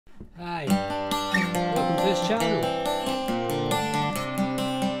Hi, welcome to this channel.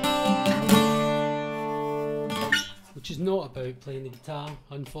 Which is not about playing the guitar,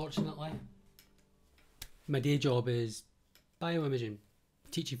 unfortunately. My day job is bioimaging,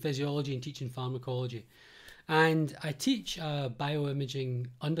 teaching physiology and teaching pharmacology. And I teach a bioimaging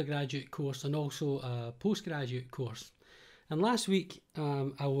undergraduate course and also a postgraduate course. And last week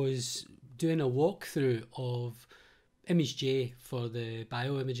I was doing a walkthrough of ImageJ for the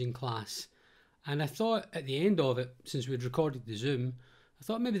bioimaging class. And I thought at the end of it, since we'd recorded the Zoom, I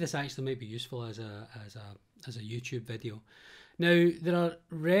thought maybe this actually might be useful as a YouTube video. Now, there are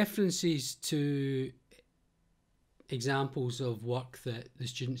references to examples of work that the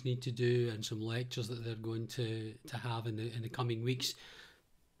students need to do and some lectures that they're going to have in the coming weeks.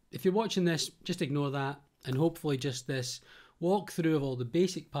 If you're watching this, just ignore that, and hopefully just this walkthrough of all the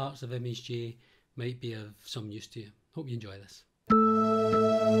basic parts of ImageJ might be of some use to you. Hope you enjoy this.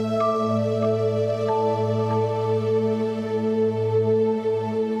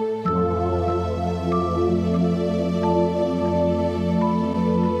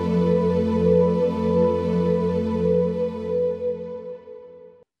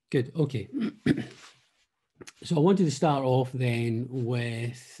 Good, okay. So I wanted to start off then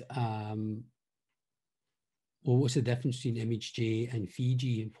with, well, what's the difference between ImageJ and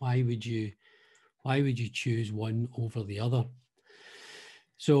Fiji, and why would you choose one over the other?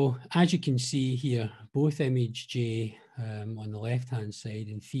 So as you can see here, both ImageJ on the left-hand side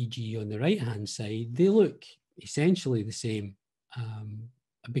and Fiji on the right-hand side, they look essentially the same,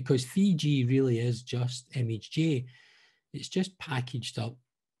 because Fiji really is just ImageJ. It's just packaged up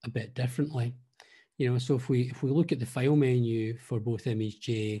a bit differently. You know, so if we look at the file menu for both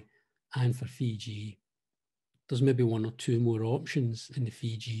ImageJ and for Fiji, there's maybe one or two more options in the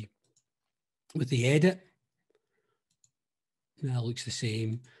Fiji. With the edit, that looks the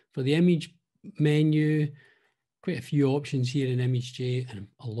same. For the image menu, quite a few options here in ImageJ and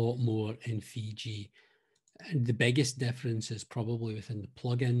a lot more in Fiji. And the biggest difference is probably within the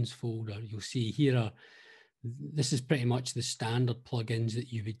plugins folder. You'll see here this is pretty much the standard plugins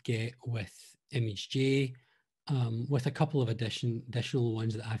that you would get with ImageJ, with a couple of additional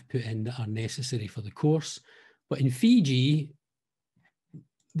ones that I've put in that are necessary for the course. But in Fiji,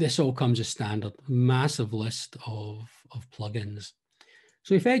 this all comes as standard, massive list of plugins.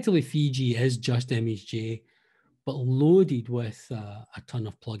 So effectively, Fiji is just ImageJ, but loaded with a ton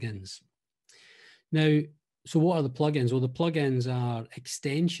of plugins. Now, so what are the plugins? Well, the plugins are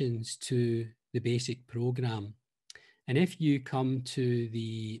extensions to the basic program. And if you come to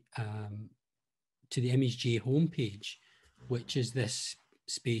the ImageJ homepage, which is this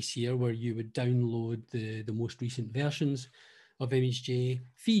space here where you would download the most recent versions of ImageJ.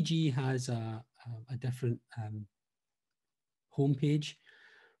 Fiji has a different homepage,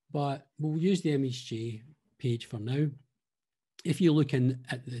 but we'll use the ImageJ page for now. If you look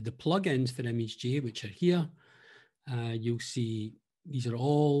at the plugins for ImageJ, which are here, you'll see these are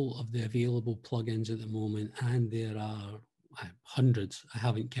all of the available plugins at the moment, and there are hundreds. I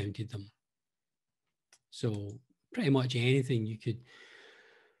haven't counted them. So pretty much anything you could,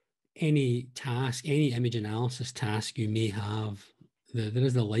 any task, any image analysis task you may have, there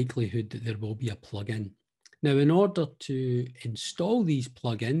is the likelihood that there will be a plugin. Now, in order to install these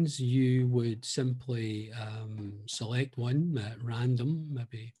plugins, you would simply select one at random,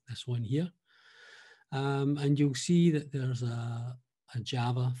 maybe this one here, and you'll see that there's a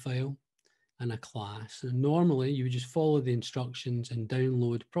Java file and a class. And normally, you would just follow the instructions and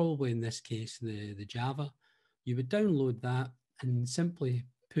download, probably in this case, the Java. You would download that and simply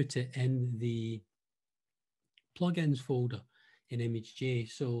put it in the plugins folder in ImageJ.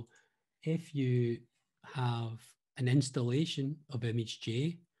 So if you have an installation of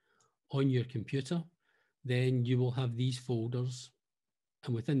ImageJ on your computer, then you will have these folders,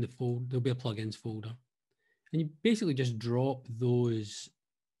 and within the folder, there'll be a plugins folder. And you basically just drop those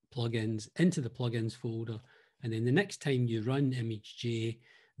plugins into the plugins folder, and then the next time you run ImageJ,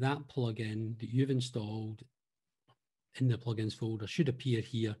 that plugin that you've installed in the plugins folder should appear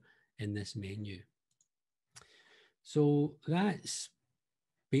here in this menu. So that's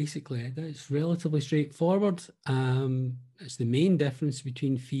basically it. That's relatively straightforward. It's the main difference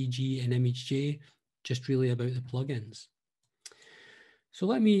between Fiji and ImageJ, just really about the plugins.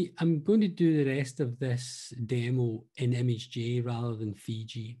 So I'm going to do the rest of this demo in ImageJ rather than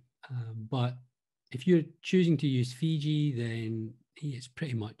Fiji. But if you're choosing to use Fiji, then it's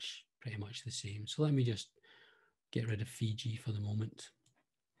pretty much the same. So let me just get rid of Fiji for the moment.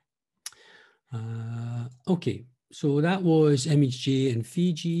 Okay, so that was ImageJ and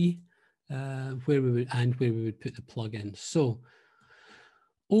Fiji, where we would put the plugins. So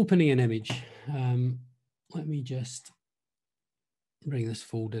opening an image. Let me just bring this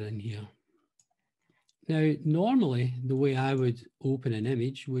folder in here. Now, normally, the way I would open an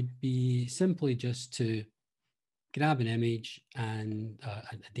image would be simply just to grab an image and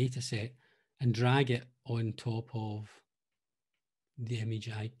a data set and drag it on top of the image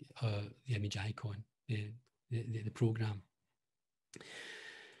icon, the program.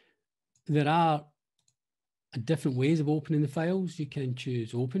 There are different ways of opening the files. You can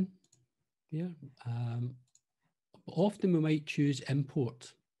choose open here. Often we might choose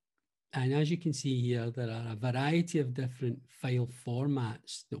import. And as you can see here, there are a variety of different file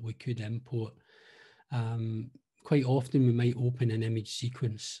formats that we could import. Quite often we might open an image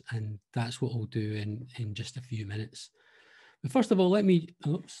sequence, and that's what we'll do in just a few minutes. But first of all, let me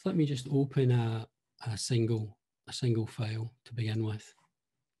just open a single file to begin with.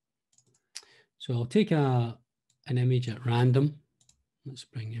 So I'll take an image at random. Let's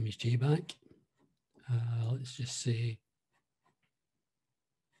bring ImageJ back. Let's just say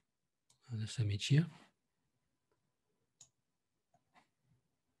this image here.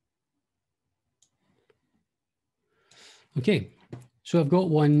 Okay, so I've got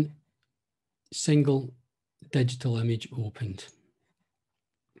one single digital image opened.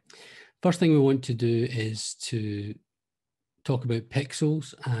 First thing we want to do is to talk about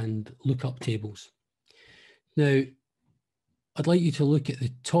pixels and lookup tables. Now, I'd like you to look at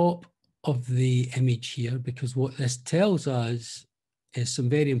the top of the image here, because what this tells us is some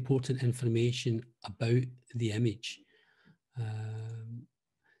very important information about the image.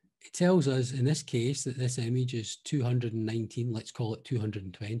 It tells us in this case that this image is 219, let's call it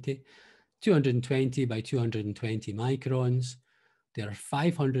 220 by 220 microns. There are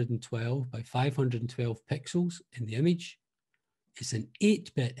 512 by 512 pixels in the image. It's an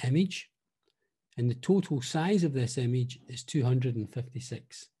 8-bit image, and the total size of this image is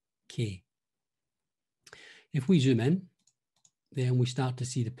 256K. If we zoom in, then we start to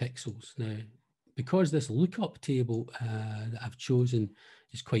see the pixels. Now, because this lookup table that I've chosen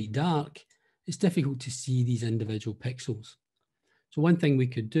is quite dark, it's difficult to see these individual pixels. So one thing we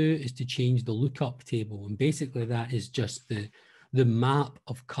could do is to change the lookup table, and basically that is just the map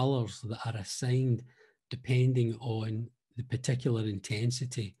of colors that are assigned depending on the particular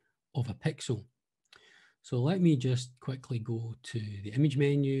intensity of a pixel. So let me just quickly go to the image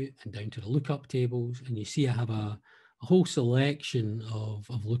menu and down to the lookup tables, and you see I have a whole selection of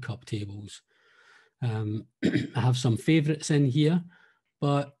lookup tables. I have some favorites in here,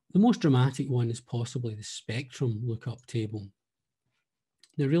 but the most dramatic one is possibly the spectrum lookup table.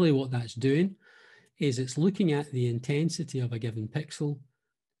 Now, really what that's doing is it's looking at the intensity of a given pixel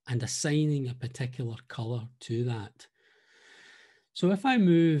and assigning a particular color to that. So if I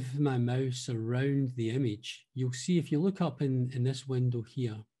move my mouse around the image, you'll see, if you look up in this window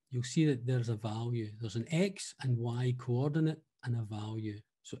here, you'll see that there's a value. There's an X and Y coordinate and a value.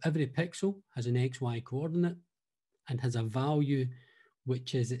 So every pixel has an XY coordinate and has a value,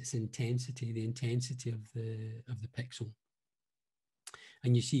 which is its intensity, the intensity of the pixel.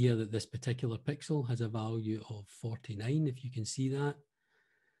 And you see here that this particular pixel has a value of 49, if you can see that.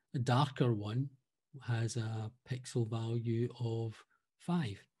 A darker one has a pixel value of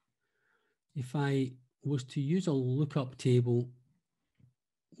 5. If I was to use a lookup table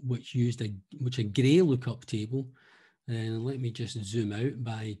which a grey lookup table, and let me just zoom out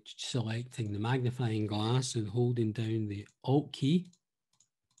by selecting the magnifying glass and holding down the Alt key.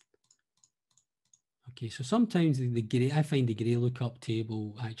 Okay, so sometimes the grey, I find the grey lookup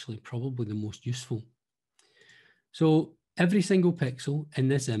table actually probably the most useful. So every single pixel in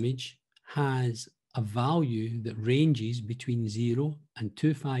this image has a value that ranges between 0 and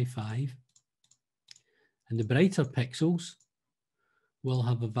 255. And the brighter pixels will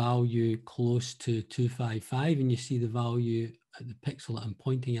have a value close to 255. And you see the value at the pixel that I'm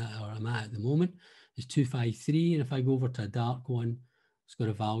pointing at, or I'm at the moment, is 253. And if I go over to a dark one, it's got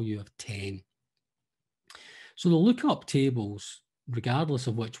a value of 10. So the lookup tables, regardless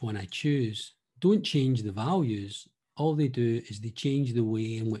of which one I choose, don't change the values. All they do is they change the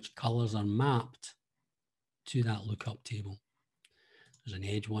way in which colors are mapped to that lookup table. There's an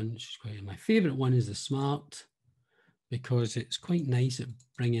edge one, which is quite, my favorite one is the smart, because it's quite nice at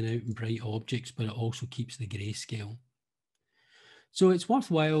bringing out bright objects, but it also keeps the grayscale. So it's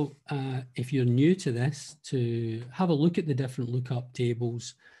worthwhile, if you're new to this, to have a look at the different lookup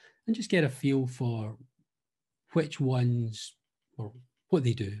tables and just get a feel for which ones, or what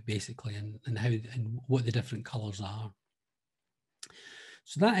they do basically, and how and what the different colors are.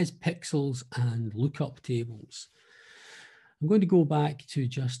 So that is pixels and lookup tables. I'm going to go back to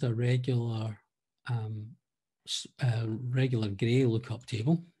just a regular regular grey lookup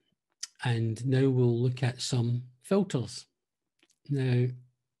table. And now we'll look at some filters. Now,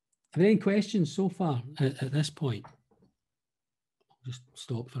 are there any questions so far at this point? I'll just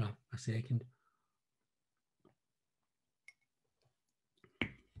stop for a second.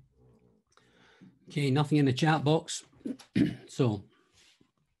 Okay, nothing in the chat box. So,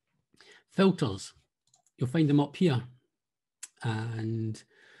 filters, you'll find them up here. And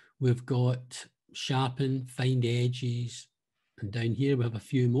we've got sharpen, find edges, and down here we have a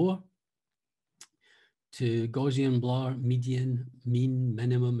few more to Gaussian blur, median, mean,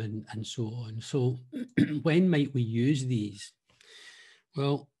 minimum, and so on. So when might we use these?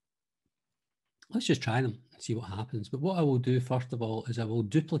 Well, let's just try them and see what happens. But what I will do first of all is I will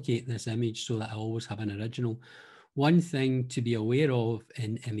duplicate this image so that I always have an original. One thing to be aware of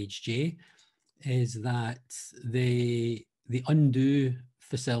in ImageJ is that the undo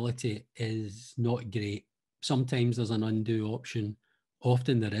facility is not great. Sometimes there's an undo option.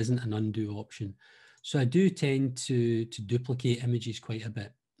 Often there isn't an undo option. So I do tend to duplicate images quite a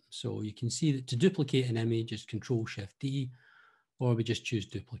bit. So you can see that to duplicate an image is Control-Shift-D, or we just choose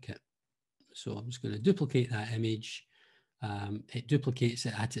duplicate. So I'm just going to duplicate that image. It duplicates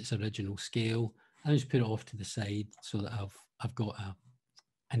it at its original scale. I just put it off to the side so that I've got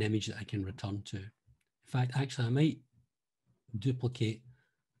an image that I can return to. In fact, actually, I might duplicate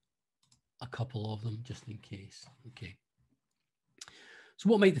a couple of them just in case. Okay. So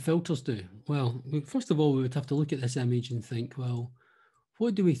what might the filters do? Well, first of all, we would have to look at this image and think, well,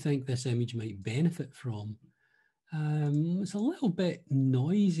 what do we think this image might benefit from? It's a little bit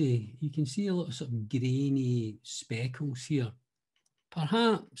noisy. You can see a lot of sort of grainy speckles here.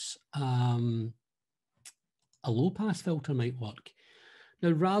 Perhaps a low pass filter might work. Now,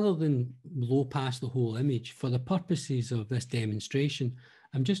 rather than low pass the whole image, for the purposes of this demonstration,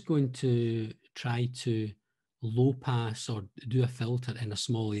 I'm just going to try to low pass or do a filter in a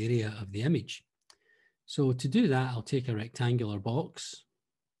small area of the image. So to do that, I'll take a rectangular box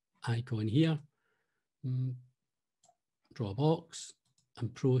icon here, draw a box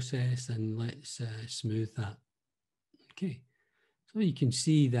and process, and let's smooth that. Okay, so you can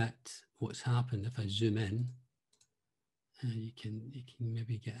see that what's happened if I zoom in. You can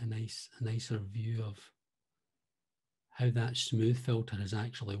maybe get a nicer view of how that smooth filter has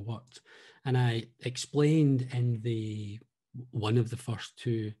actually worked. And I explained in one of the first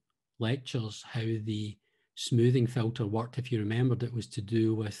two lectures how the smoothing filter worked. If you remembered, it was to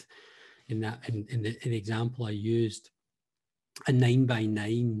do with, in the example I used, a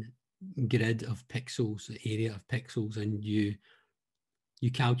 9x9 grid of pixels, the area of pixels, and you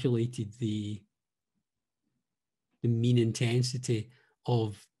calculated the mean intensity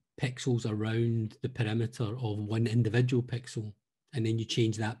of pixels around the perimeter of one individual pixel, and then you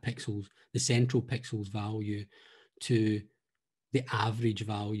change that the central pixels value to the average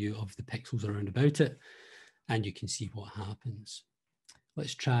value of the pixels around about it, and you can see what happens.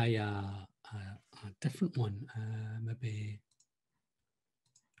 Let's try a different one, maybe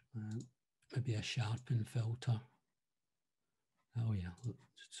a sharpen filter. Oh yeah,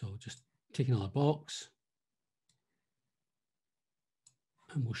 so just take another box,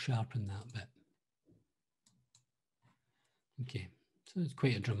 and we'll sharpen that bit. Okay, so it's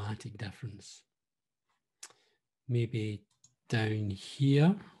quite a dramatic difference. Maybe down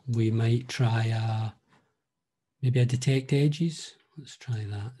here, we might try maybe a detect edges. Let's try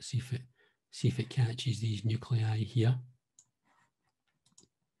that, see if it catches these nuclei here.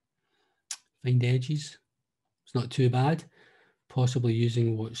 Find edges, it's not too bad. Possibly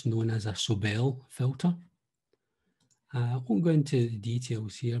using what's known as a Sobel filter. I won't go into the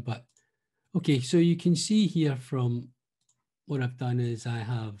details here, but okay, so you can see here from what I've done is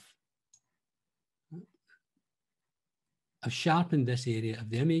I've sharpened this area of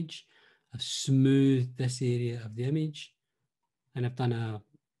the image, I've smoothed this area of the image, and I've done a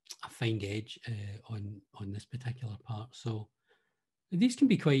find edge on this particular part. So these can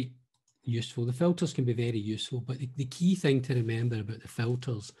be quite useful. The filters can be very useful, but the key thing to remember about the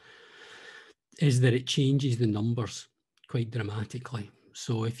filters is that it changes the numbers quite dramatically.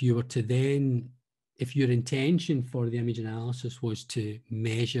 So if you were to then, if your intention for the image analysis was to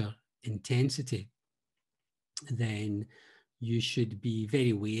measure intensity, then you should be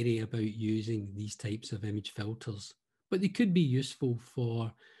very wary about using these types of image filters. But they could be useful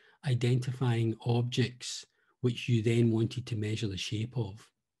for identifying objects which you then wanted to measure the shape of.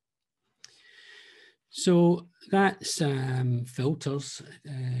 So that's filters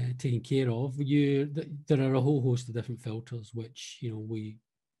taken care of. There are a whole host of different filters which we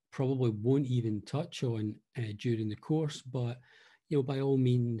probably won't even touch on during the course, but you know, by all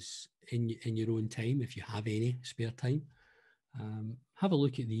means, in your own time, if you have any spare time, have a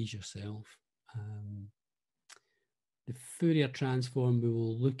look at these yourself. The Fourier transform we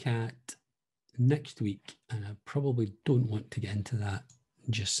will look at next week, and I probably don't want to get into that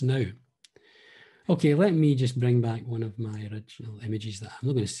just now. Okay, let me just bring back one of my original images that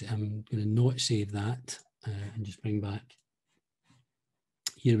I'm going to not save that and just bring back.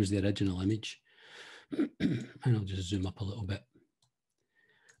 Here was the original image, and I'll just zoom up a little bit.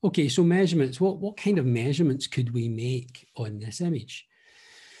 Okay, so measurements. What kind of measurements could we make on this image?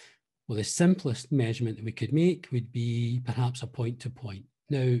 Well, the simplest measurement that we could make would be perhaps a point-to-point.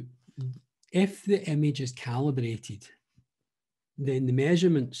 Now, if the image is calibrated, then the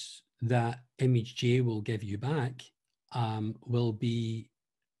measurements that ImageJ will give you back will be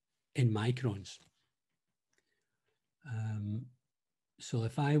in microns. So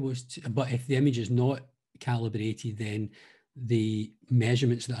if I was to, but if the image is not calibrated, then the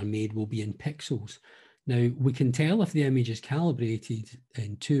measurements that are made will be in pixels. Now, we can tell if the image is calibrated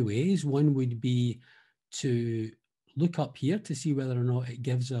in two ways. One would be to look up here to see whether or not it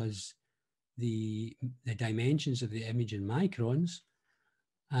gives us the dimensions of the image in microns.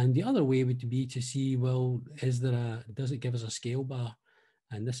 And the other way would be to see, well, does it give us a scale bar?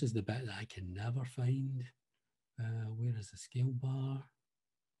 And this is the bit that I can never find. Where is the scale bar?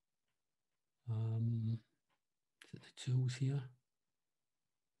 Is it the tools here?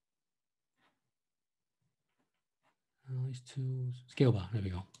 Analyze tools, scale bar, there we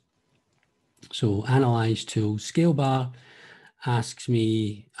go. So analyze tools, scale bar asks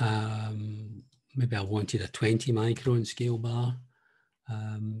me, maybe I wanted a 20 micron scale bar.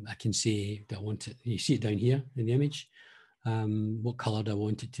 I can say that I want it, you see it down here in the image. What color do I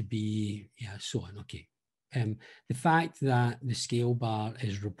want it to be? Yeah, so on, okay. The fact that the scale bar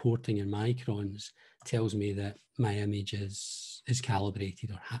is reporting in microns tells me that my image is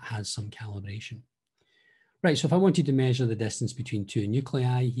calibrated or has some calibration. Right, so if I wanted to measure the distance between two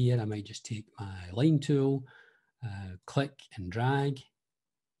nuclei here, I might just take my line tool, click and drag.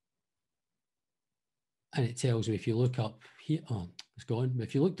 And it tells me if you look up here, oh, it's gone. But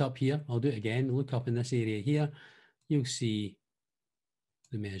if you looked up here, I'll do it again, look up in this area here, you'll see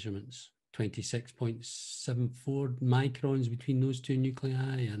the measurements, 26.74 microns between those two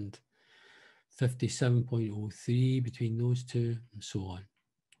nuclei and 57.03 between those two, and so on.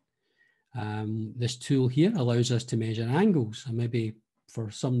 This tool here allows us to measure angles, and maybe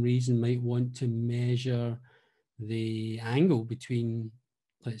for some reason might want to measure the angle between,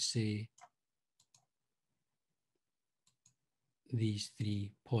 let's say, these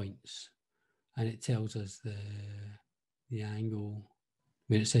 3 points, and it tells us the angle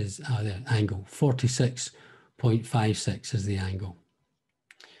where it says the angle 46.56 is the angle.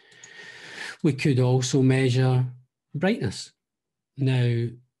 We could also measure brightness. Now,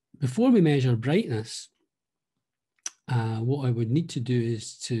 before we measure brightness, what I would need to do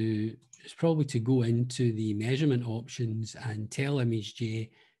is probably to go into the measurement options and tell ImageJ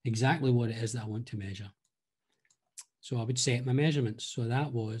exactly what it is that I want to measure. So I would set my measurements. So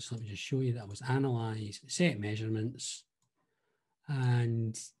that was, let me just show you, that was analyze, set measurements.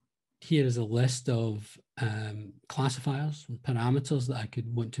 And here is a list of classifiers and parameters that I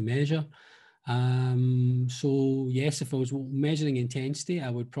could want to measure. So yes, if I was measuring intensity,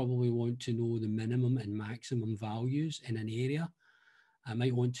 I would probably want to know the minimum and maximum values in an area. I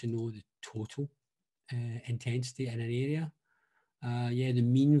might want to know the total intensity in an area. Yeah, the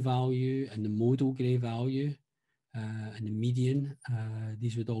mean value and the modal gray value and the median,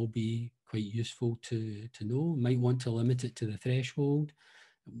 these would all be quite useful to know. Might want to limit it to the threshold.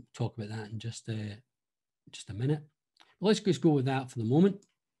 We'll talk about that in just a minute. But let's just go with that for the moment.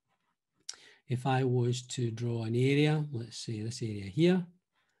 If I was to draw an area, let's say this area here,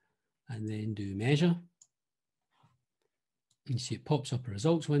 and then do measure, you see it pops up a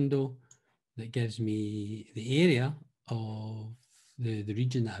results window that gives me the area of the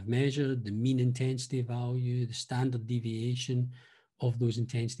region that I've measured, the mean intensity value, the standard deviation of those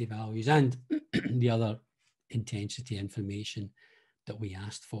intensity values, and the other intensity information that we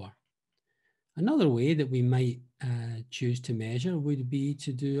asked for. Another way that we might choose to measure would be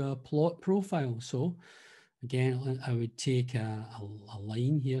to do a plot profile. So again, I would take a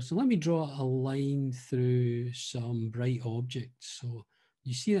line here. So let me draw a line through some bright objects. So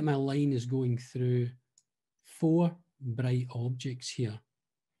you see that my line is going through 4 bright objects here.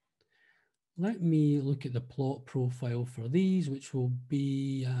 Let me look at the plot profile for these, which will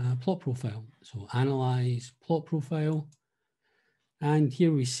be plot profile. So analyze plot profile. And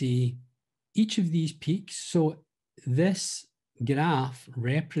here we see each of these peaks. So this graph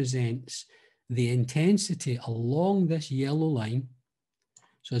represents the intensity along this yellow line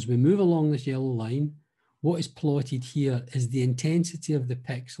So as we move along this yellow line, what is plotted here is the intensity of the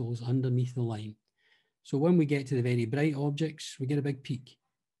pixels underneath the line. So when we get to the very bright objects, we get a big peak.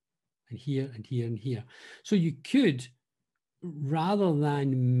 And here and here and here. So you could, rather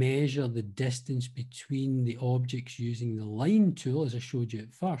than measure the distance between the objects using the line tool, as I showed you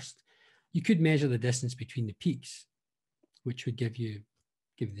at first, you could measure the distance between the peaks, which would give you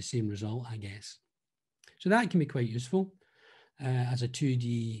the same result, I guess. So that can be quite useful as a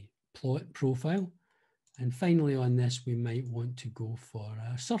 2D plot profile. And finally on this, we might want to go for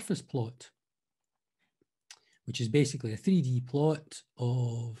a surface plot, which is basically a 3D plot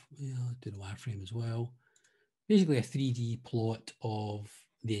of, I'll do the wireframe as well, basically a 3D plot of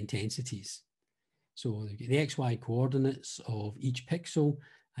the intensities. So the XY coordinates of each pixel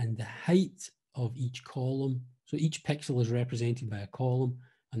and the height of each column. So each pixel is represented by a column,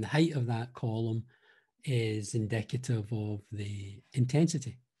 and the height of that column is indicative of the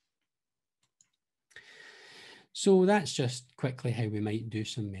intensity. So that's just quickly how we might do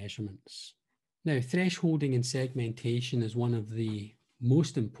some measurements. Now, thresholding and segmentation is one of the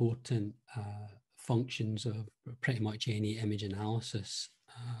most important functions of pretty much any image analysis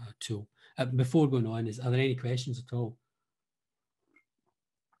tool. Before going on, are there any questions at all?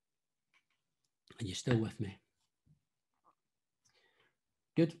 Are you still with me?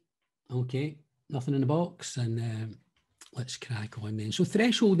 Good. Okay, nothing in the box, and let's crack on then. So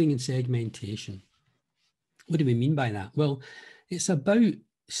thresholding and segmentation. What do we mean by that? Well, it's about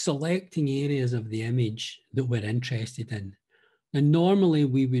selecting areas of the image that we're interested in. And normally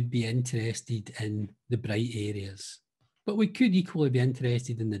we would be interested in the bright areas, but we could equally be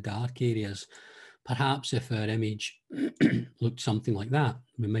interested in the dark areas. Perhaps if our image looked something like that,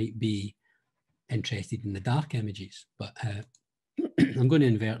 we might be interested in the dark images, but I'm going to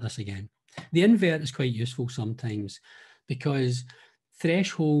invert this again. The invert is quite useful sometimes because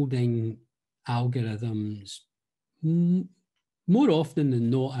thresholding algorithms, more often than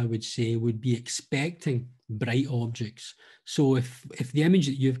not, I would say, would be expecting bright objects. So if the image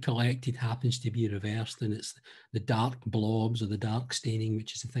that you've collected happens to be reversed and it's the dark blobs or the dark staining,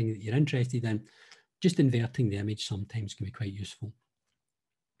 which is the thing that you're interested in, just inverting the image sometimes can be quite useful.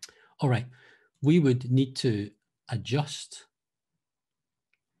 All right, we would need to adjust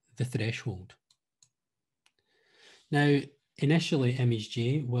the threshold. Now, initially,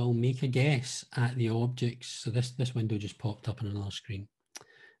 ImageJ will make a guess at the objects. So this window just popped up on another screen.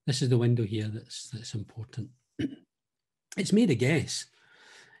 This is the window here that's important. It's made a guess.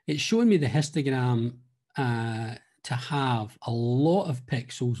 It's showing me the histogram to have a lot of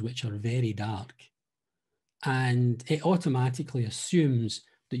pixels which are very dark. And it automatically assumes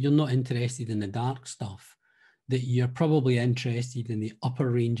that you're not interested in the dark stuff, that you're probably interested in the upper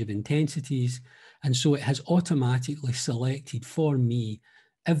range of intensities. And so it has automatically selected for me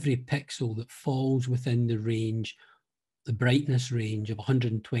every pixel that falls within the range, the brightness range of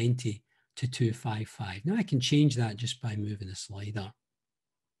 120 to 255. Now I can change that just by moving the slider.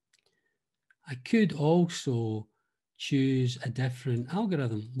 I could also choose a different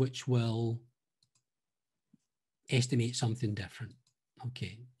algorithm which will estimate something different.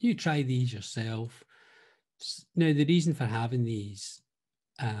 Okay, you try these yourself. Now the reason for having these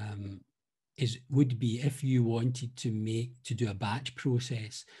would be if you wanted to do a batch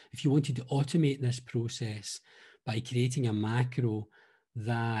process, if you wanted to automate this process by creating a macro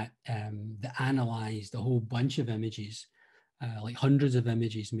that analyzed a whole bunch of images, like hundreds of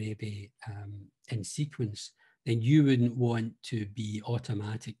images maybe in sequence, then you wouldn't want to be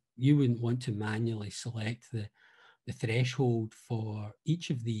automatic. You wouldn't want to manually select the threshold for each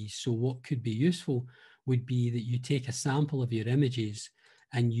of these. So what could be useful would be that you take a sample of your images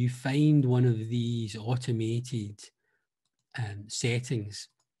and you find one of these automated settings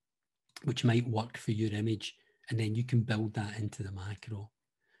which might work for your image, and then you can build that into the macro.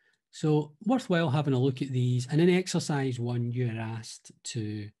 So worthwhile having a look at these. And in exercise 1, you're asked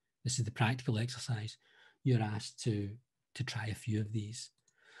to, this is the practical exercise, you're asked to try a few of these.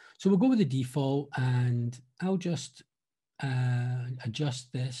 So we'll go with the default, and I'll just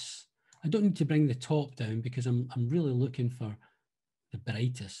adjust this. I don't need to bring the top down because I'm really looking for the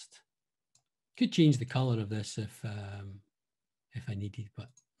brightest. Could change the color of this if I needed, but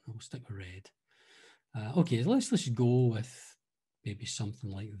I'll stick with red. Okay, so let's go with maybe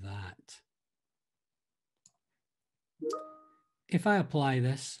something like that. If I apply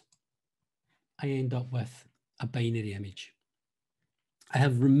this, I end up with a binary image. I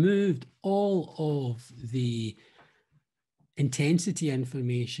have removed all of the intensity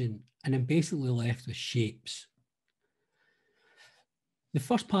information and I'm basically left with shapes. The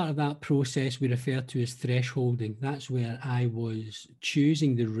first part of that process we refer to as thresholding. That's where I was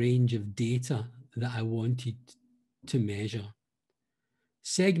choosing the range of data that I wanted to measure.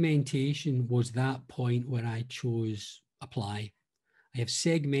 Segmentation was that point where I chose apply. I have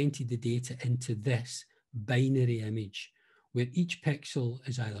segmented the data into this binary image where each pixel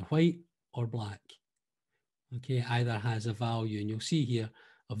is either white or black. Okay, either has a value, and you'll see here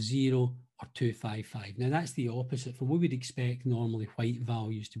of 0 or 255. Now that's the opposite. For we would expect normally white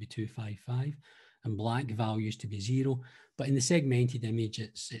values to be 255 and black values to be 0. But in the segmented image,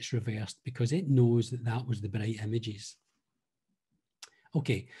 it's reversed because it knows that that was the bright images.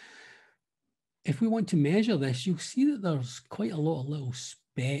 Okay, if we want to measure this, you'll see that there's quite a lot of little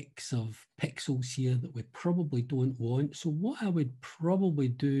specks of pixels here that we probably don't want. So what I would probably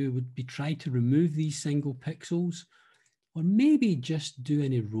do would be try to remove these single pixels, or maybe just do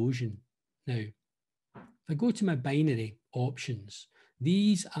an erosion. Now, if I go to my binary options,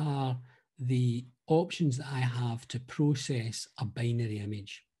 these are the options that I have to process a binary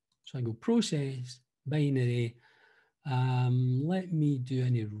image. So I go process, binary, let me do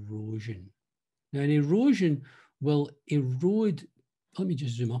an erosion. Now, an erosion will erode. Let me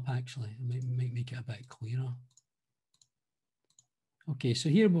just zoom up, actually. It might make it a bit clearer. Okay, so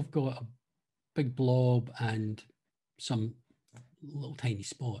here we've got a big blob and some little tiny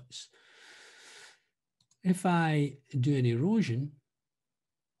spots. If I do an erosion,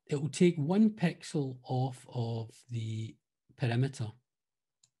 it will take 1 pixel off of the perimeter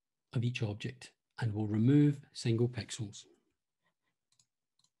of each object and will remove single pixels.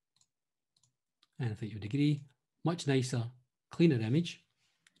 And I think you would agree, much nicer, cleaner image.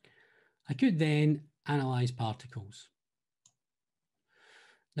 I could then analyze particles.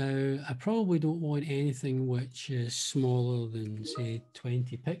 Now, I probably don't want anything which is smaller than, say,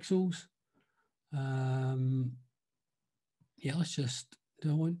 20 pixels. Yeah, let's just,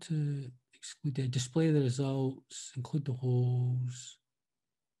 do I want to exclude the display the results, include the holes,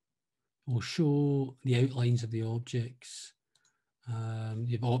 or show the outlines of the objects.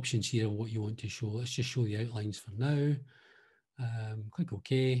 You have options here of what you want to show. Let's just show the outlines for now. Click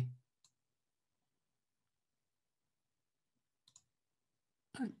OK.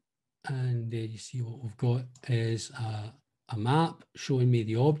 And there you see what we've got is a map showing me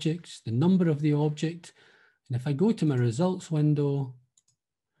the objects, the number of the object. And if I go to my results window,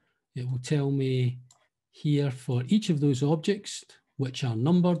 it will tell me here for each of those objects, which are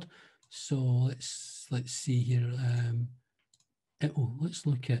numbered. So let's see here. Let's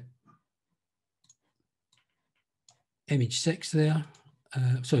look at image 6 there.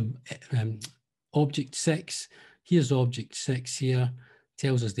 Object 6. Here's object 6 here.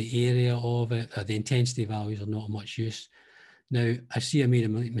 Tells us the area of it. The intensity values are not much use. Now, I see I made a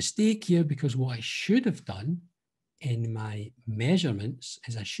mistake here because what I should have done in my measurements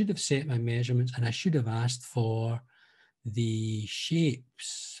is I should have set my measurements and I should have asked for the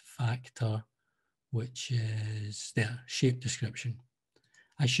shapes factor, which is there, shape description.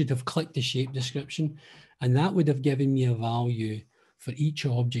 I should have clicked the shape description, and that would have given me a value for each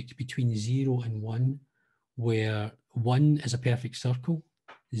object between 0 and 1, where 1 is a perfect circle,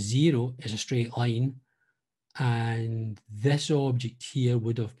 0 is a straight line, and this object here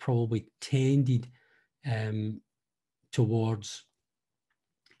would have probably tended towards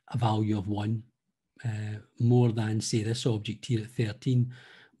a value of 1, more than, say, this object here at 13,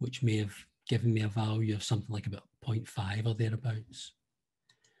 which may have given me a value of something like about 0.5 or thereabouts.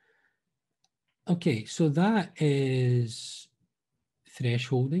 Okay, so that is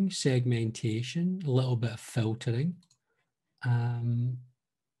thresholding, segmentation, a little bit of filtering.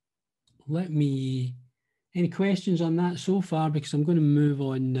 Any questions on that so far? Because I'm going to move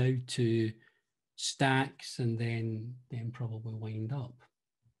on now to stacks and then probably wind up.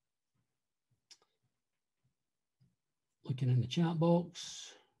 Looking in the chat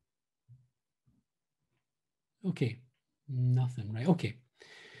box. Okay, nothing, right? Okay.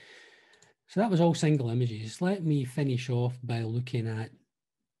 So that was all single images. Let me finish off by looking at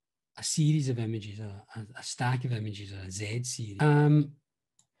a series of images, a stack of images, a Z series.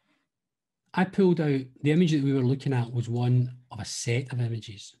 I pulled out, the image that we were looking at was one of a set of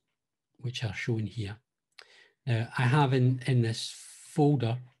images, which are shown here. Now, I have in this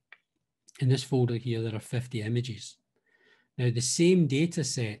folder here, there are 50 images. Now, the same data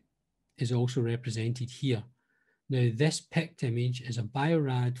set is also represented here. Now, this picked image is a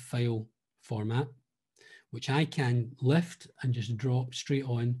Biorad file format, which I can lift and just drop straight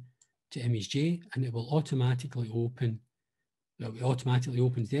on to ImageJ, and it will automatically open. It automatically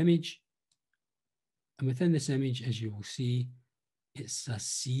opens the image, and within this image, as you will see, it's a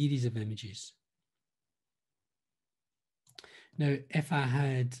series of images. Now, if I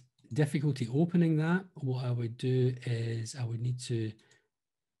had difficulty opening that, what I would do is I would need to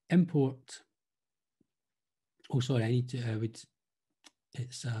import. Oh, sorry,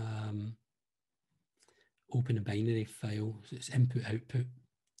 it's open a binary file. So it's input, output,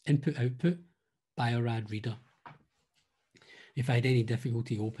 biorad reader. If I had any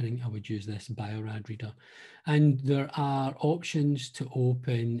difficulty opening, I would use this biorad reader. And there are options to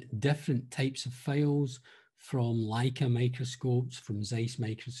open different types of files from Leica microscopes, from Zeiss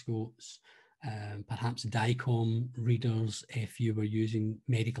microscopes, perhaps DICOM readers if you were using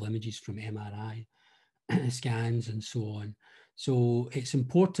medical images from MRI scans and so on. So it's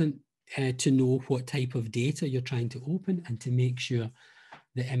important to know what type of data you're trying to open and to make sure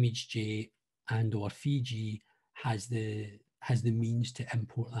the ImageJ and or Fiji has the means to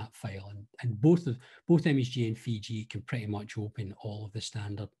import that file. And both ImageJ and Fiji can pretty much open all of the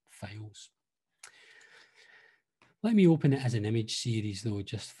standard files. Let me open it as an image series though,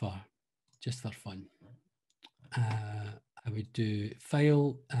 just for fun. I would do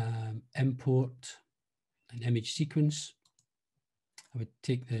file, import an image sequence. I would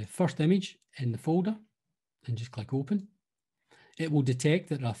take the first image in the folder and just click open. It will detect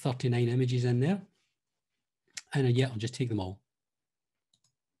that there are 39 images in there. And yeah, I'll just take them all.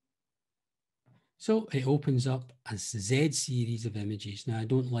 So it opens up a Z series of images. Now I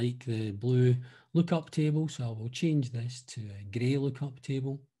don't like the blue lookup table, so I will change this to a grey lookup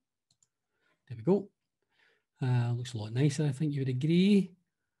table. There we go. Looks a lot nicer, I think you would agree.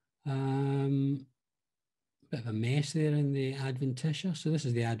 Bit of a mess there in the adventitia. So this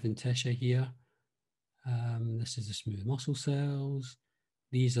is the adventitia here. This is the smooth muscle cells.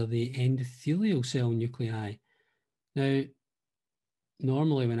 These are the endothelial cell nuclei. Now,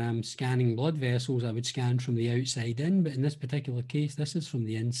 normally when I'm scanning blood vessels, I would scan from the outside in, but in this particular case, this is from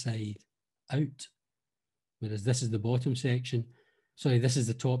the inside out. Whereas this is the bottom section. Sorry, this is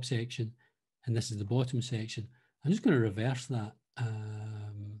the top section, and this is the bottom section. I'm just going to reverse that.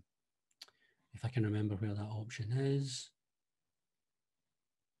 If I can remember where that option is.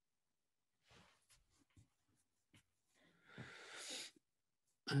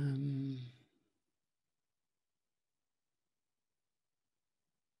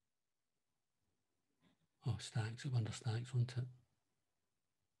 Oh, stacks, up under stacks, wasn't it?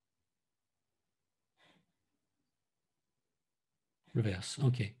 Reverse,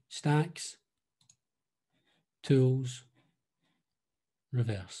 okay. Stacks, tools,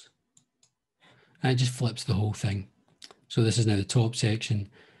 reverse. And it just flips the whole thing. So this is now the top section.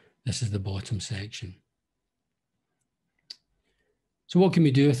 This is the bottom section. So what can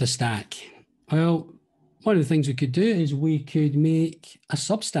we do with a stack? Well, one of the things we could do is we could make a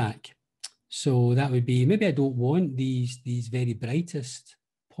substack. So that would be, maybe I don't want these very brightest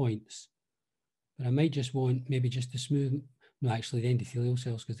points, but I might just want maybe just the smooth, no, actually the endothelial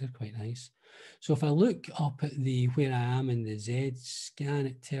cells, because they're quite nice. So if I look up at the where I am in the Z scan,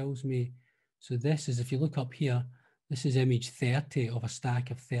 it tells me, so this is, if you look up here, this is image 30 of a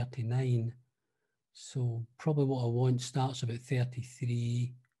stack of 39. So probably what I want starts about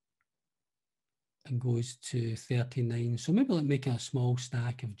 33 and goes to 39. So maybe let's make a small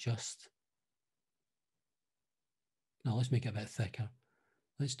stack of just, no, let's make it a bit thicker.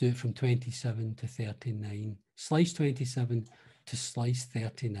 Let's do it from 27 to 39. Slice 27 to slice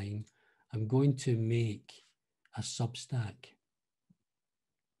 39. I'm going to make a substack.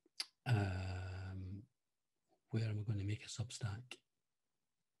 Where am I going to make a substack?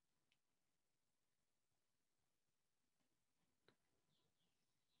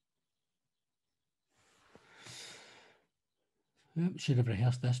 Yep, should have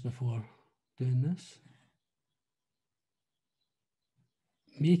rehearsed this before doing this.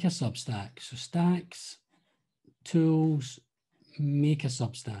 Make a substack. So stacks, tools, make a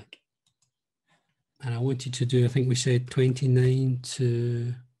substack. And I wanted to do, I think we said 29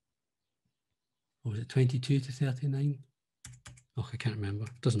 to, or was it 22 to 39? Oh, I can't remember.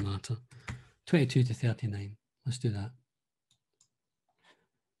 Doesn't matter. 22 to 39. Let's do that.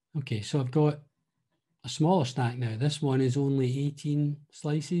 Okay, so I've got a smaller stack now. This one is only 18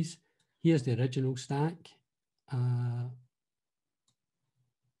 slices. Here's the original stack,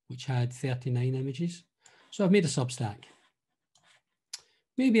 which had 39 images. So I've made a substack.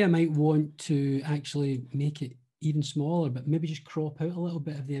 Maybe I might want to actually make it even smaller, but maybe just crop out a little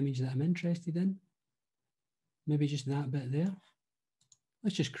bit of the image that I'm interested in. Maybe just that bit there.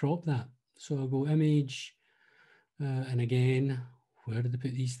 Let's just crop that. So I'll go image, and again, where did I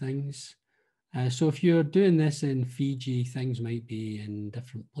put these things? So if you're doing this in Fiji, things might be in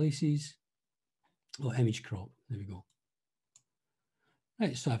different places. Oh, image crop, there we go.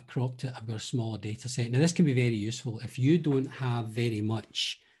 Right, so I've cropped it. I've got a smaller data set. Now, this can be very useful if you don't have very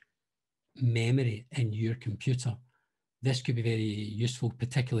much memory in your computer. This could be very useful,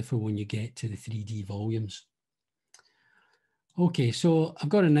 particularly for when you get to the 3D volumes. Okay, so I've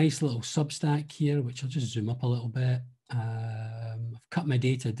got a nice little substack here, which I'll just zoom up a little bit. I've cut my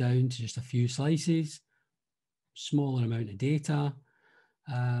data down to just a few slices, smaller amount of data.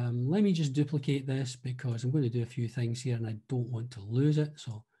 Let me just duplicate this because I'm going to do a few things here and I don't want to lose it.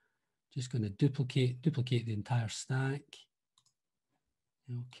 So just going to duplicate the entire stack.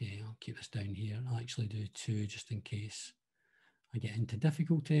 Okay, I'll keep this down here. I'll actually do 2 just in case I get into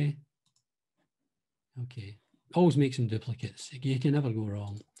difficulty. Okay, always make some duplicates. You can never go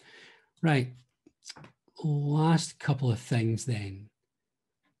wrong. Right, last couple of things then.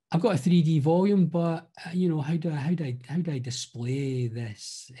 I've got a 3D volume, but you know, how do I display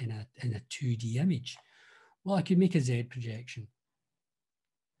this in a 2D image? Well, I could make a Z projection.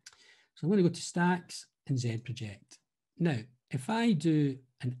 So I'm going to go to stacks and Z project. Now, if I do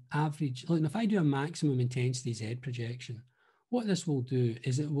an average, if I do a maximum intensity Z projection, what this will do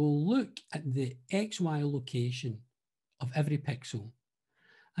is it will look at the XY location of every pixel,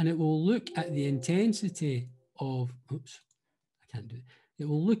 and it will look at the intensity of, oops, I can't do it. It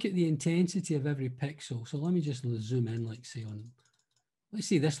will look at the intensity of every pixel. So let me just zoom in, like say on, let's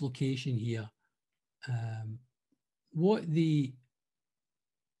say this location here. What the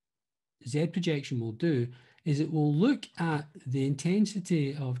Z projection will do is it will look at the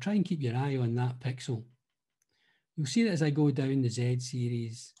intensity of, try and keep your eye on that pixel. You'll see that as I go down the Z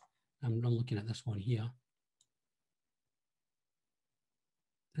series, I'm looking at this one here.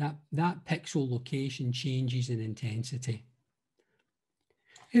 That pixel location changes in intensity.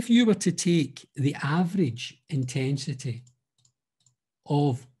 If you were to take the average intensity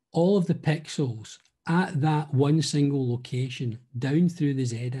of all of the pixels at that one single location down through the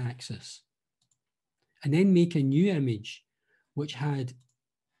Z-axis, and then make a new image which had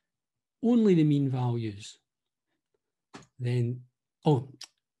only the mean values, then,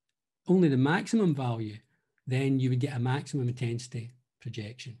 only the maximum value, then you would get a maximum intensity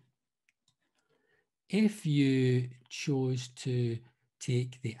projection. If you chose to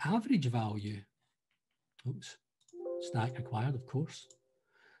take the average value, oops, stack required, of course.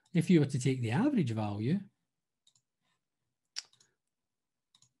 If you were to take the average value,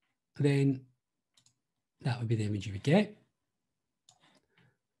 then that would be the image you would get.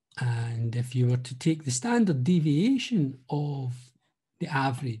 And if you were to take the standard deviation of the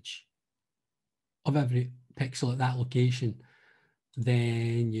average of every pixel at that location,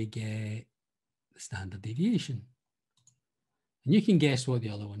 then you get the standard deviation. And you can guess what the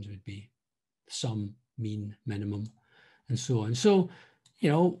other ones would be: sum, mean, minimum, and so on. So,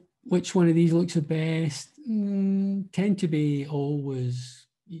 you know, which one of these looks the best? Tend to be always,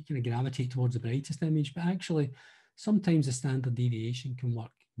 you kind of gravitate towards the brightest image, but actually sometimes the standard deviation can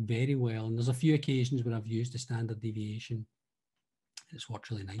work very well. And there's a few occasions where I've used the standard deviation. It's worked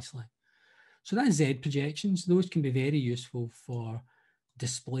really nicely. So that's Z projections. Those can be very useful for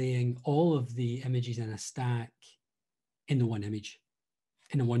displaying all of the images in a stack in the one image,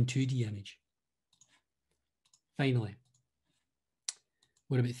 in a 2D image. Finally,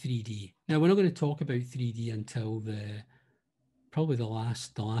 what about 3D? Now, we're not going to talk about 3D until probably the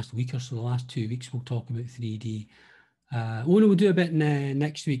last week or so, the last 2 weeks, we'll talk about 3D. We'll do a bit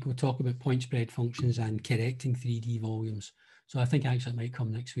next week. We'll talk about point spread functions and correcting 3D volumes. So I think actually it might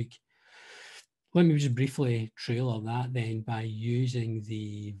come next week. Let me just briefly trailer that then by using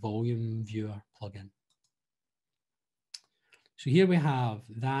the volume viewer plugin. So here we have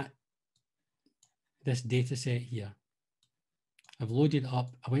this data set here. I've loaded it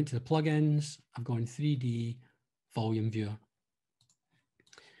up. I went to the plugins. I've gone 3D volume viewer.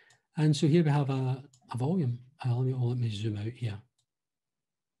 And so here we have a volume. Let me zoom out here.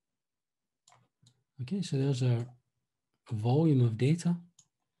 Okay, so there's our volume of data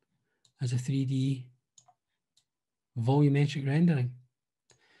as a 3D volumetric rendering.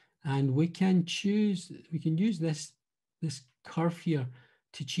 And we can use this curve here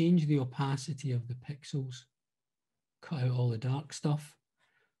to change the opacity of the pixels, cut out all the dark stuff,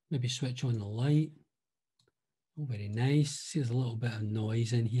 maybe switch on the light. Oh, very nice. See, there's a little bit of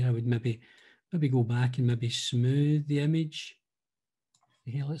noise in here. I would maybe go back and maybe smooth the image.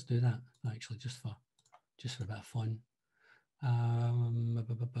 Here, let's do that actually, just for a bit of fun.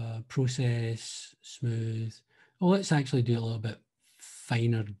 Process, smooth. Oh, let's actually do a little bit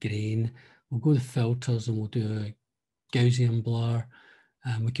finer grain. We'll go to filters and we'll do a Gaussian blur.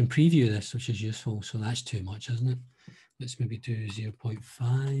 We can preview this, which is useful. So that's too much, isn't it? Let's maybe do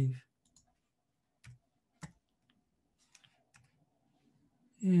 0.5.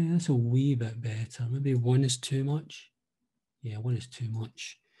 Yeah, that's a wee bit better. Maybe 1 is too much. Yeah, 1 is too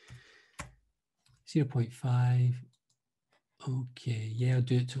much. 0.5. Okay, yeah, I'll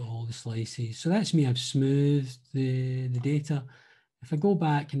do it to all the slices. So that's me, I've smoothed the data. If I go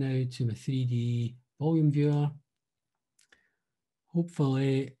back now to my 3D volume viewer,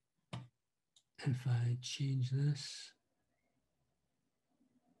 hopefully, if I change this,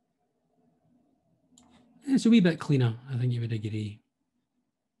 it's a wee bit cleaner, I think you would agree.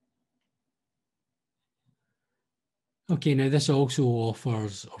 Okay, now this also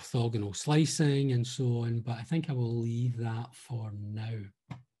offers orthogonal slicing and so on, but I think I will leave that for now.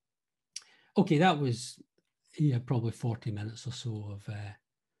 Okay, that was probably 40 minutes or so of a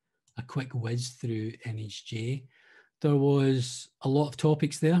quick whiz through ImageJ. There was a lot of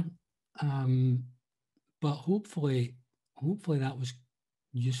topics there, but hopefully that was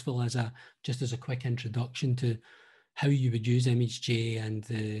useful as just as a quick introduction to how you would use ImageJ and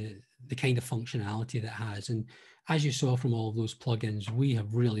the kind of functionality that it has. And as you saw from all of those plugins, we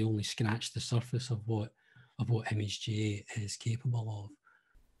have really only scratched the surface of what ImageJ is capable of.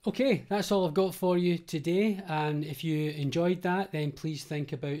 Okay, that's all I've got for you today. And if you enjoyed that, then please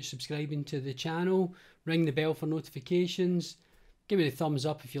think about subscribing to the channel, ring the bell for notifications, give me a thumbs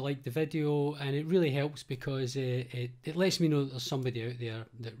up if you like the video, and it really helps because it lets me know that there's somebody out there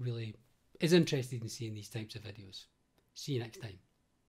that really is interested in seeing these types of videos. See you next time.